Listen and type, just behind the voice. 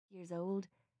Years old,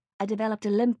 I developed a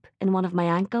limp in one of my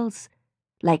ankles,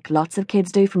 like lots of kids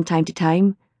do from time to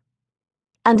time.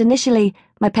 And initially,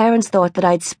 my parents thought that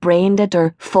I'd sprained it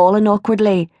or fallen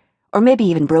awkwardly, or maybe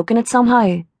even broken it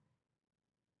somehow.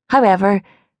 However,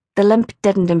 the limp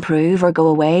didn't improve or go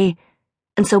away,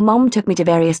 and so Mum took me to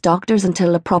various doctors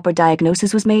until a proper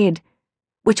diagnosis was made,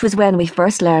 which was when we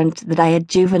first learned that I had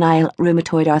juvenile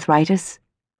rheumatoid arthritis.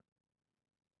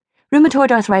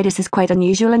 Rheumatoid arthritis is quite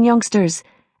unusual in youngsters,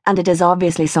 and it is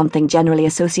obviously something generally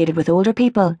associated with older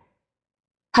people.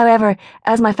 However,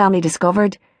 as my family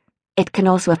discovered, it can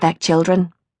also affect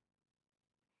children.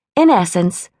 In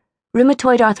essence,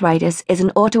 rheumatoid arthritis is an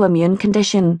autoimmune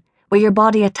condition where your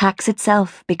body attacks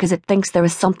itself because it thinks there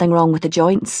is something wrong with the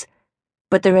joints,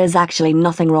 but there is actually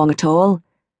nothing wrong at all.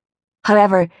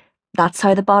 However, that's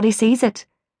how the body sees it,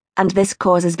 and this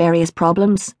causes various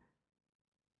problems.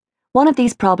 One of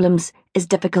these problems is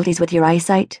difficulties with your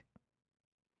eyesight.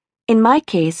 In my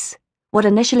case, what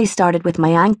initially started with my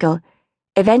ankle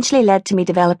eventually led to me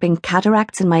developing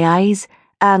cataracts in my eyes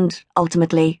and,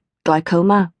 ultimately,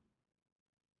 glaucoma.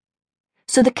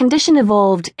 So the condition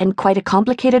evolved in quite a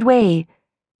complicated way,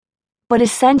 but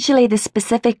essentially the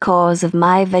specific cause of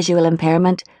my visual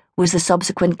impairment was the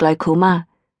subsequent glaucoma.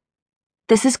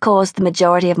 This has caused the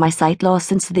majority of my sight loss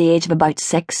since the age of about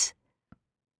 6.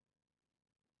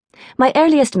 My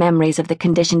earliest memories of the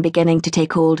condition beginning to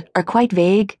take hold are quite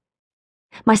vague.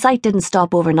 My sight didn't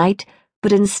stop overnight,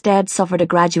 but instead suffered a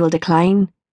gradual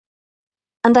decline.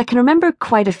 And I can remember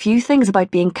quite a few things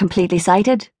about being completely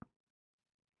sighted.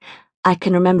 I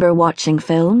can remember watching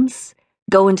films,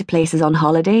 going to places on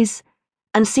holidays,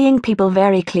 and seeing people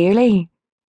very clearly.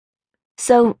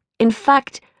 So, in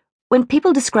fact, when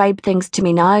people describe things to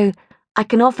me now, I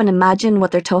can often imagine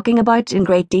what they're talking about in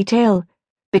great detail,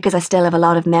 because I still have a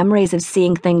lot of memories of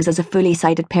seeing things as a fully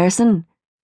sighted person.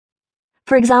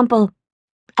 For example,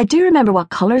 I do remember what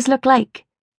colours look like.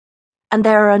 And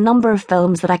there are a number of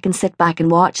films that I can sit back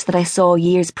and watch that I saw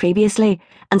years previously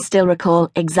and still recall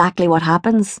exactly what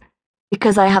happens,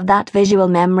 because I have that visual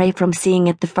memory from seeing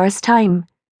it the first time.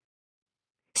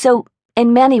 So,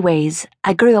 in many ways,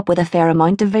 I grew up with a fair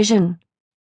amount of vision.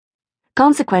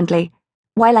 Consequently,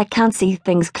 while I can't see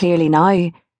things clearly now,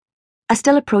 I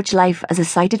still approach life as a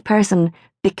sighted person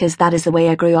because that is the way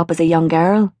I grew up as a young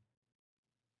girl.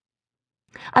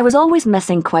 I was always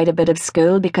missing quite a bit of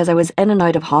school because I was in and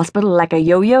out of hospital like a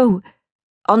yo-yo,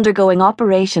 undergoing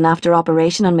operation after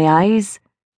operation on my eyes.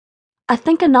 I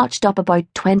think I notched up about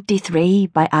 23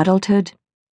 by adulthood.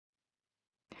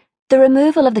 The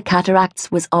removal of the cataracts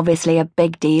was obviously a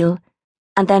big deal,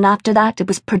 and then after that it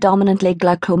was predominantly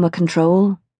glaucoma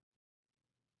control.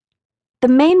 The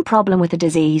main problem with the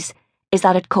disease is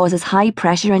that it causes high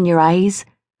pressure in your eyes,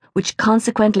 which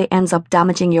consequently ends up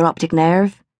damaging your optic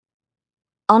nerve.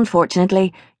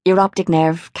 Unfortunately, your optic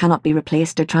nerve cannot be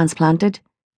replaced or transplanted.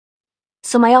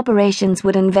 So my operations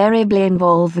would invariably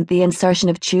involve the insertion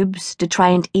of tubes to try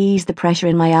and ease the pressure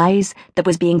in my eyes that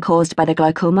was being caused by the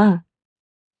glaucoma.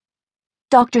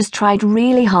 Doctors tried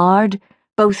really hard,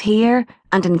 both here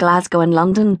and in Glasgow and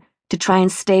London, to try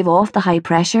and stave off the high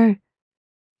pressure.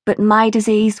 But my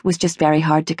disease was just very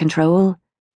hard to control.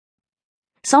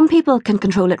 Some people can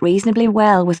control it reasonably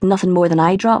well with nothing more than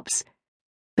eye drops,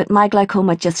 but my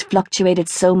glaucoma just fluctuated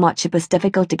so much it was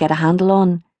difficult to get a handle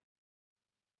on.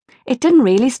 It didn't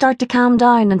really start to calm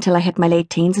down until I hit my late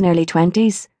teens and early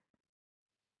 20s.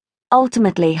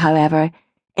 Ultimately, however,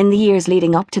 in the years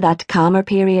leading up to that calmer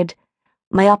period,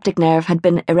 my optic nerve had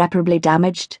been irreparably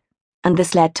damaged, and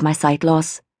this led to my sight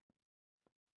loss.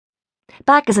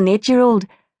 Back as an 8-year-old,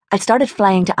 I started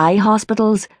flying to eye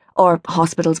hospitals, or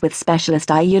hospitals with specialist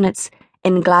eye units,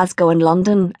 in Glasgow and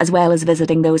London, as well as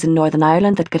visiting those in Northern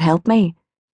Ireland that could help me.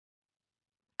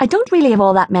 I don't really have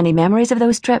all that many memories of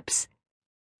those trips.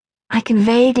 I can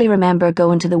vaguely remember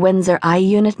going to the Windsor Eye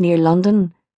Unit near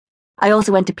London. I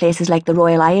also went to places like the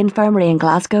Royal Eye Infirmary in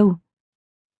Glasgow.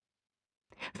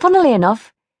 Funnily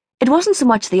enough, it wasn't so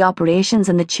much the operations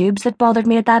and the tubes that bothered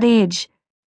me at that age.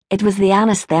 It was the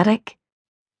anaesthetic.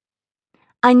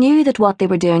 I knew that what they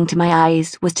were doing to my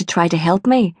eyes was to try to help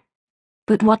me,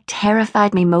 but what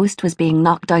terrified me most was being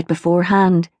knocked out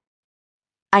beforehand.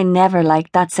 I never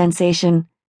liked that sensation.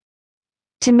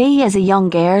 To me, as a young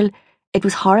girl, it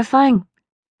was horrifying,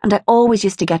 and I always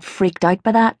used to get freaked out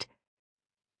by that,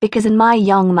 because in my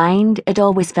young mind it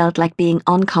always felt like being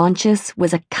unconscious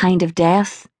was a kind of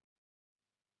death.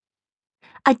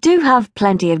 I do have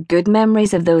plenty of good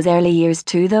memories of those early years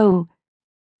too, though.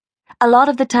 A lot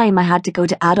of the time I had to go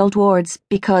to adult wards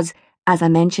because, as I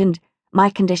mentioned, my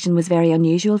condition was very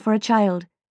unusual for a child.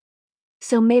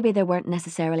 So maybe there weren't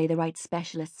necessarily the right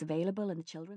specialists available in the children's